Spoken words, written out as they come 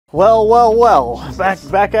Well, well, well.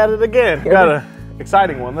 Back at it again. Got a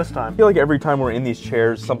exciting one this time. I feel like every time we're in these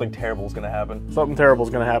chairs, something terrible is gonna happen. Something terrible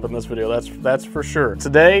is gonna happen in this video, that's for sure.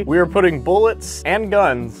 Today, we are putting bullets and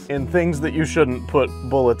guns in things that you shouldn't put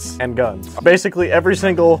bullets and guns. Basically every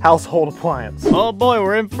single household appliance. Oh boy,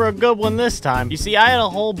 we're in for a good one this time. You see, I had a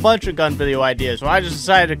whole bunch of gun video ideas, so I just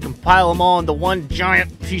decided to compile them all into one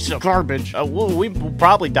giant piece of garbage. We will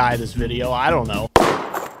probably die this video, I don't know.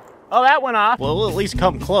 Oh, that went off. Well, we'll at least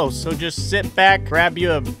come close. So just sit back, grab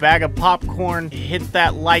you a bag of popcorn, hit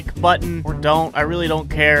that like button, or don't. I really don't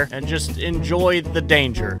care. And just enjoy the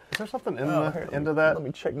danger. Is there something into that? Let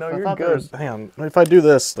me check. No, you're good. Hang on. If I do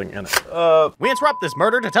this thing in it. We interrupt this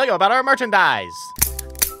murder to tell you about our merchandise.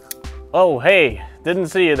 Oh, hey. Didn't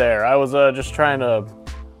see you there. I was just trying to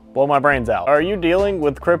blow my brains out. Are you dealing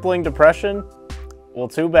with crippling depression? Well,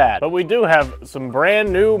 too bad. But we do have some brand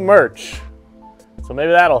new merch. So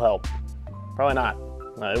maybe that'll help. Probably not.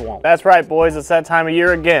 No, it won't. That's right, boys. It's that time of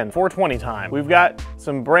year again. 420 time. We've got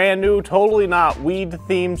some brand new, totally not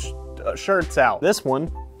weed-themed shirts out. This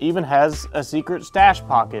one even has a secret stash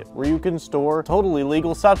pocket where you can store totally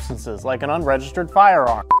legal substances like an unregistered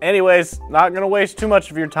firearm. Anyways, not gonna waste too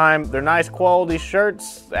much of your time. They're nice quality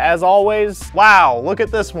shirts, as always. Wow, look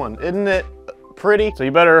at this one. Isn't it pretty? So you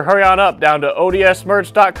better hurry on up down to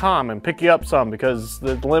odsmerch.com and pick you up some because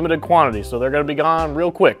the limited quantity, so they're gonna be gone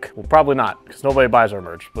real quick. Well, probably not, because nobody buys our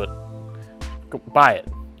merch, but go buy it.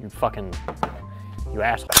 You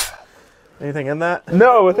asshole. Anything in that?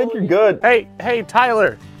 No, I think you're good. Hey,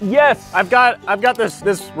 Tyler. Yes. I've got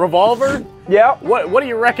this revolver. Yeah. What do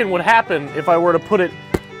you reckon would happen if I were to put it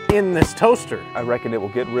in this toaster? I reckon it will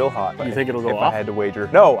get real hot. You think it'll go if off? I had to wager.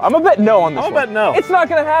 No, I'm gonna bet no on this I'm one. gonna bet no. It's not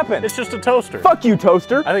gonna happen. It's just a toaster. Fuck you,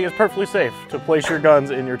 toaster. I think it's perfectly safe to place your guns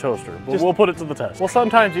in your toaster. But we'll put it to the test. Well,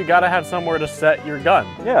 sometimes you gotta have somewhere to set your gun.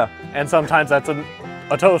 Yeah. And sometimes that's a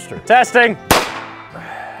toaster. Testing.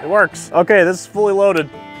 It works. Okay, this is fully loaded.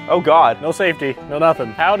 Oh God. No safety, no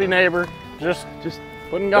nothing. Howdy, neighbor. Just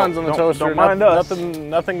putting guns on the toaster. Don't mind us.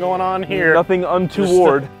 Nothing going on here. Nothing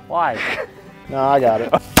untoward. Why? No, I got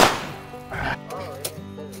it.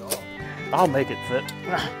 I'll make it fit.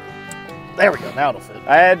 There we go, now it'll fit.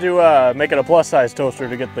 I had to make it a plus size toaster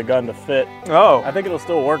to get the gun to fit. Oh. I think it'll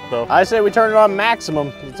still work though. I say we turn it on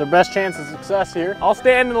maximum. It's our best chance of success here. I'll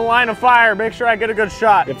stand in the line of fire, make sure I get a good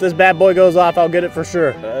shot. If this bad boy goes off, I'll get it for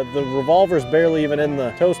sure. The revolver's barely even in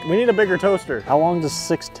the toaster. We need a bigger toaster. How long does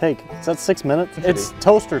 6 take? Is that 6 minutes? It's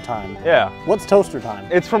toaster time. Yeah. What's toaster time?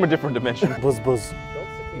 It's from a different dimension. Buzz, buzz.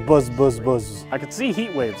 Buzz, buzz, buzz. I can see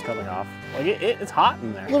heat waves coming off. Like it's hot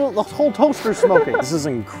in there. The whole toaster's smoking. This is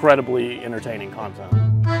incredibly entertaining content.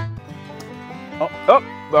 Oh,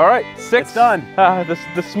 all right, 6. It's done.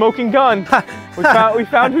 The smoking gun. we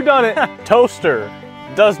found who done it. Toaster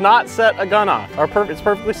does not set a gun off. It's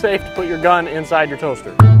perfectly safe to put your gun inside your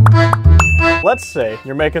toaster. Let's say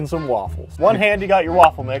you're making some waffles. One hand you got your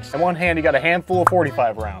waffle mix, and one hand you got a handful of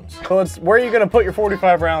 45 rounds. So where are you gonna put your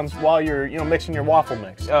 45 rounds while you're mixing your waffle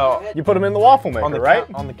mix? Oh, you put them in the waffle maker, right?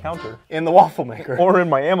 On the counter. In the waffle maker. Or in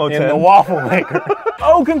my ammo tin. In the waffle maker.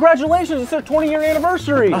 Oh, congratulations! It's their 20-year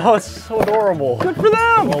anniversary. Oh, it's so adorable. Good for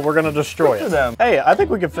them. Well, we're gonna destroy Good it. for them. Hey, I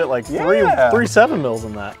think we could fit like three 7mm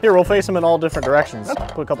in that. Here, we'll face them in all different directions.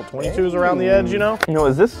 Put a couple 22s around the edge, you know? You know,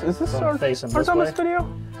 is this our face them this video?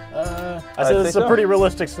 I said this is a pretty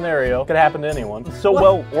realistic scenario. Could happen to anyone. It's so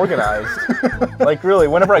well organized. Like really,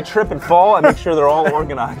 whenever I trip and fall, I make sure they're all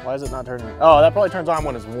organized. Why is it not turning? Oh, that probably turns on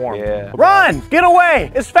when it's warm. Yeah. Run! Get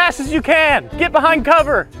away! As fast as you can! Get behind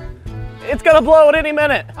cover! It's gonna blow at any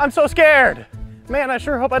minute. I'm so scared. Man, I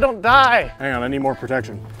sure hope I don't die. Hang on, I need more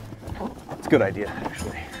protection. It's a good idea,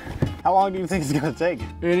 actually. How long do you think it's gonna take?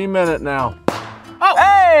 Any minute now. Oh!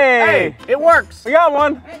 Hey! Hey! It works! We got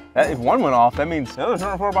one! If one went off, that means the others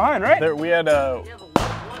aren't far behind, right? We had Oh,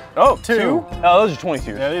 2. Oh, those are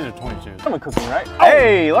 22s. Yeah, these are 22s. I'm cooking, right? Oh.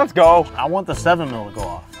 Hey, let's go! I want the 7mm to go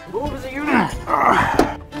off. Move as a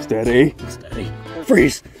unit. Steady. Steady.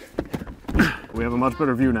 Freeze! We have a much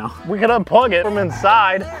better view now. We can unplug it from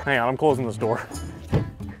inside. Hang on, I'm closing this door.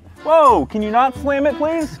 Whoa, can you not slam it,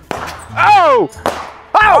 please? Oh!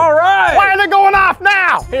 Oh! All right! Why are they going off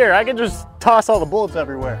now? Here, I can just toss all the bullets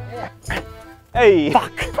everywhere. Hey!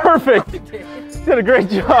 Fuck! Perfect! You did a great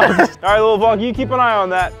job. All right, little Vaughn, you keep an eye on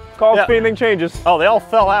that. Call if anything changes. Oh, they all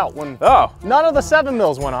fell out when... Oh. None of the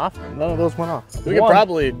 7mm went off. None of those went off. We could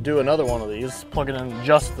probably do another one of these, plug it in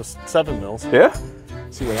just the 7mm. Yeah?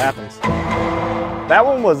 See what happens. That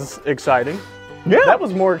one was exciting. Yeah. That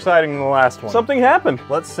was more exciting than the last one. Something happened.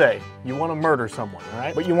 Let's say you want to murder someone, all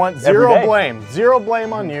right? But you want zero blame. Zero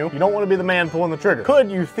blame on you. You don't want to be the man pulling the trigger. Could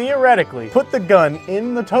you theoretically put the gun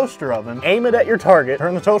in the toaster oven, aim it at your target,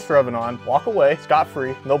 turn the toaster oven on, walk away,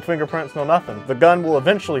 scot-free, no fingerprints, no nothing. The gun will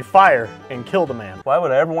eventually fire and kill the man. Why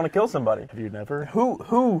would I ever want to kill somebody? Have you never?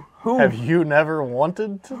 Who? Have you never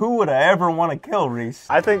wanted to? Who would I ever want to kill, Reese?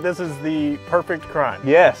 I think this is the perfect crime.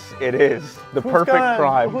 Yes, it is. The perfect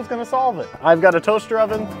crime. Who's gonna solve it? I've got a toaster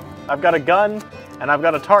oven, I've got a gun, and I've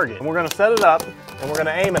got a target. And we're gonna set it up, and we're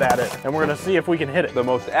gonna aim it at it, and we're gonna see if we can hit it. The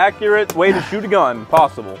most accurate way to shoot a gun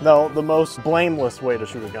possible. No, the most blameless way to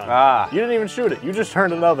shoot a gun. Ah. You didn't even shoot it, you just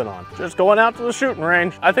turned an oven on. Just going out to the shooting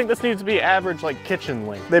range. I think this needs to be average, like, kitchen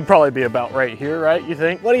length. They'd probably be about right here, right, you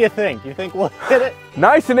think? What do you think? You think we'll hit it?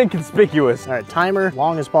 Nice and inconspicuous. All right, timer,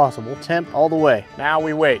 long as possible. Temp all the way. Now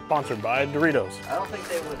we wait. Sponsored by Doritos. I don't think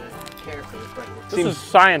they would care for this. This is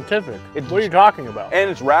scientific. What are you talking about? And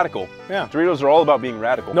it's radical. Yeah. Doritos are all about being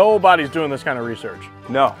radical. Nobody's doing this kind of research.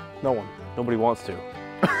 No. No one. Nobody wants to.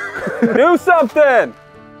 Do something!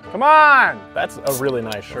 Come on! That's a really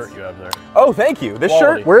nice shirt you have there. Oh, thank you. This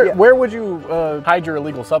Quality. shirt? Where would you hide your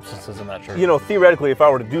illegal substances in that shirt? You know, theoretically, if I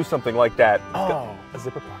were to do something like that, oh, a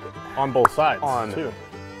zipper pocket. On both sides, too.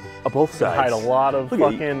 On both sides. Hide a lot of Look,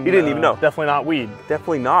 fucking... you didn't even know. Definitely not weed.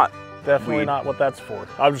 Definitely not. Definitely weed. not what that's for.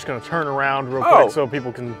 I'm just gonna turn around real quick so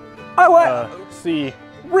people can see.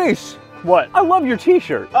 Reese, what? I love your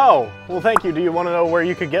t-shirt. Oh, well thank you. Do you want to know where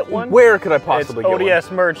you could get one? Where could I possibly get one?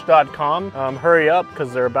 odsmerch.com. Hurry up,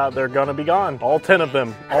 because they're gonna be gone. All 10 of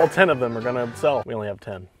them. All 10 of them are gonna sell. We only have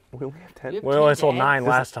 10. We only have 10? We only sold 9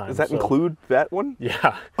 last time. Does that include that one?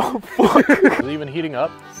 Yeah. Oh, fuck. Is it even heating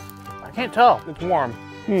up? I can't tell. It's warm.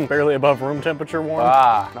 Barely above room temperature warm.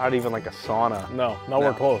 Ah, not even like a sauna. No,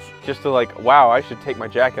 nowhere close. Just to like, wow, I should take my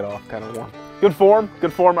jacket off kind of warm.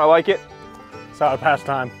 Good form, I like it. That's how I pass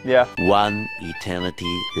time. Yeah. One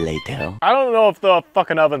eternity later. I don't know if the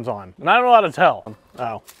fucking oven's on, and I don't know how to tell.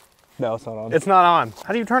 Oh. No, it's not on. It's not on.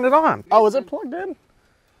 How do you turn it on? Oh, is it plugged in?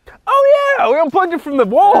 Oh yeah, we unplugged it from the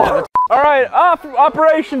wall. All right,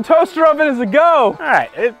 Operation Toaster Oven is a go. All right,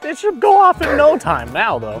 it should go off in no time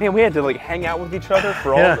now, though. Man, we had to like hang out with each other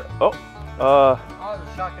for all Yeah. the, Oh,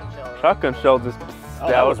 the shotgun shell. Shotgun shell just,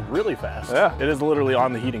 that was really fast. Yeah. It is literally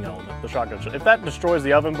on the heating element, the shotgun shell. If that destroys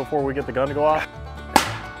the oven before we get the gun to go off.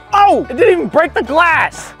 Oh, it didn't even break the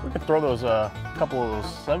glass. We could throw those, couple of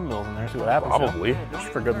those 7mm in there, see what happens. Probably. Just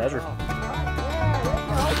for good measure.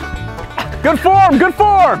 Good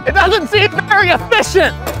form. It doesn't seem very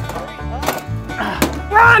efficient.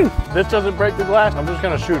 Run! This doesn't break the glass. I'm just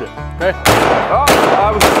gonna shoot it, okay? Oh,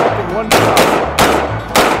 I was expecting one shot.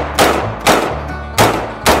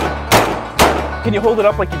 Can you hold it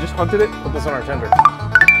up like you just hunted it? Put this on our tinder.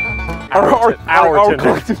 Our Tinder.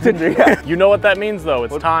 collective Tinder, yeah. You know what that means, though.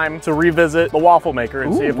 It's time to revisit the waffle maker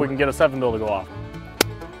and see if we can get a 7mm to go off.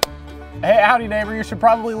 Hey, howdy, neighbor. You should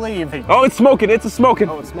probably leave. Hey. Oh, it's smoking. It's smoking.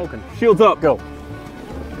 Oh, it's smoking. Shields up. Go.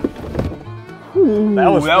 That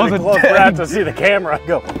was pretty close for that to see the camera.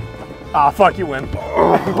 Go. Ah, fuck, you win.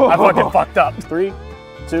 I fucking fucked up. 3,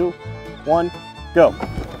 2, 1, go.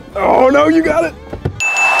 Oh, no, you got it.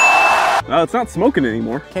 No, it's not smoking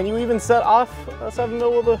anymore. Can you even set off a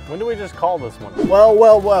 7mm with a... When do we just call this one?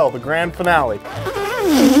 Well, the grand finale.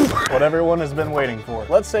 What everyone has been waiting for.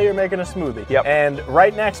 Let's say you're making a smoothie. Yep. And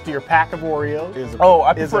right next to your pack of Oreos is a... Oh,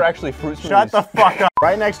 I prefer actually fruit smoothies. Shut the fuck up.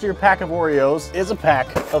 Right next to your pack of Oreos is a pack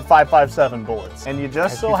of 5.57 bullets. And you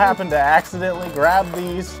just so happen to accidentally grab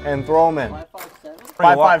these and throw them in.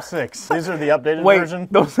 5.56. These are the updated version.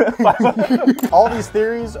 Those All these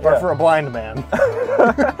theories are for a blind man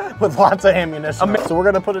with lots of ammunition. So we're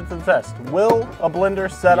gonna put it to the test. Will a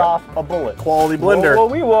blender set off a bullet? Quality blender. Well,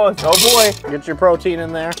 we was. Oh boy. Get your protein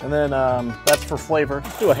in there, and then that's for flavor.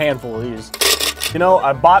 Just do a handful of these. You know,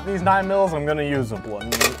 I bought these 9mm. I'm gonna use them.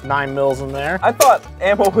 9mm in there. I thought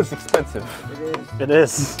ammo was expensive. It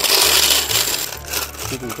is.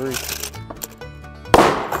 2, 3.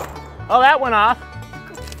 Oh, that went off.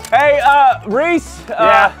 Hey, Reese.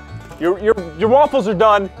 Yeah. Your waffles are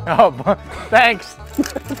done. Oh, thanks.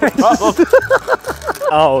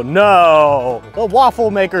 Oh no, the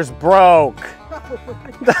waffle maker's broke.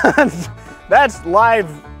 That's live.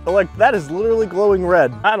 Like, that is literally glowing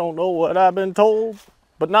red. I don't know what I've been told,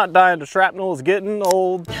 but not dying to shrapnel is getting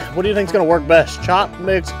old. What do you think's gonna work best? Chop,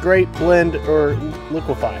 mix, grate, blend, or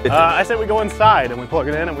liquefy? I say we go inside and we plug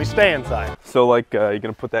it in and we stay inside. So like, you're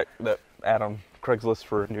gonna put that ad on Craigslist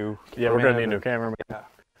for a new Yeah, we're gonna need a new cameraman. Yeah.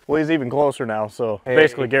 Well, he's even closer now, so Hey.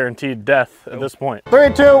 basically guaranteed death at this point.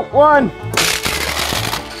 3, 2, 1.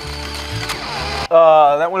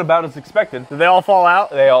 That went about as expected. Did they all fall out?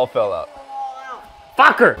 They all fell out.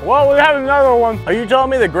 Fucker! Well, we have another one. Are you telling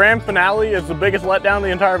me the grand finale is the biggest letdown of the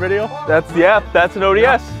entire video? That's an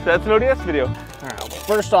ODS. That's an ODS video. All right, well,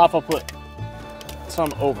 first off, I'll put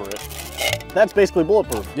some over it. That's basically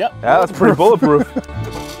bulletproof. Yep. Yeah, that's pretty bulletproof.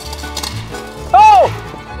 Oh!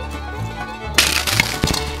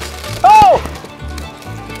 Oh!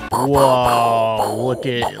 Whoa, look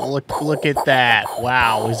at that.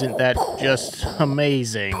 Wow, isn't that just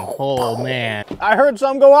amazing? Oh man. I heard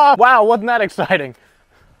some go off. Wow, wasn't that exciting?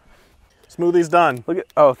 Smoothie's done. Look at,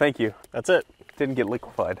 oh, thank you. That's it. Didn't get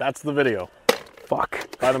liquefied. That's the video.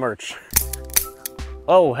 Fuck. Buy the merch.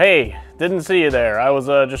 Oh, hey, didn't see you there. I was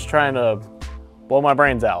just trying to blow my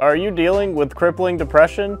brains out. Are you dealing with crippling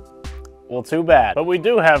depression? Well, too bad. But we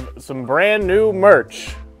do have some brand new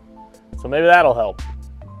merch. So maybe that'll help.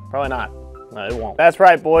 Probably not. No, it won't. That's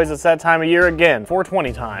right, boys. It's that time of year again.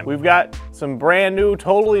 420 time. We've got some brand new,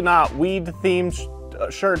 totally not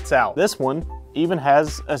weed-themed shirts out. This one even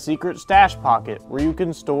has a secret stash pocket where you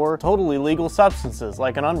can store totally legal substances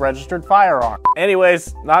like an unregistered firearm.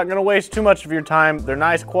 Anyways, not gonna waste too much of your time. They're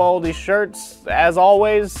nice quality shirts, as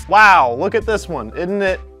always. Wow, look at this one. Isn't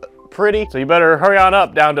it pretty? So you better hurry on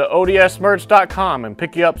up down to odsmerch.com and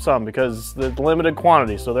pick you up some because the limited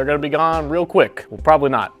quantity, so they're gonna be gone real quick. Well,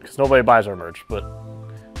 probably not, because nobody buys our merch, but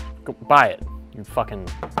go buy it. You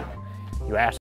ass.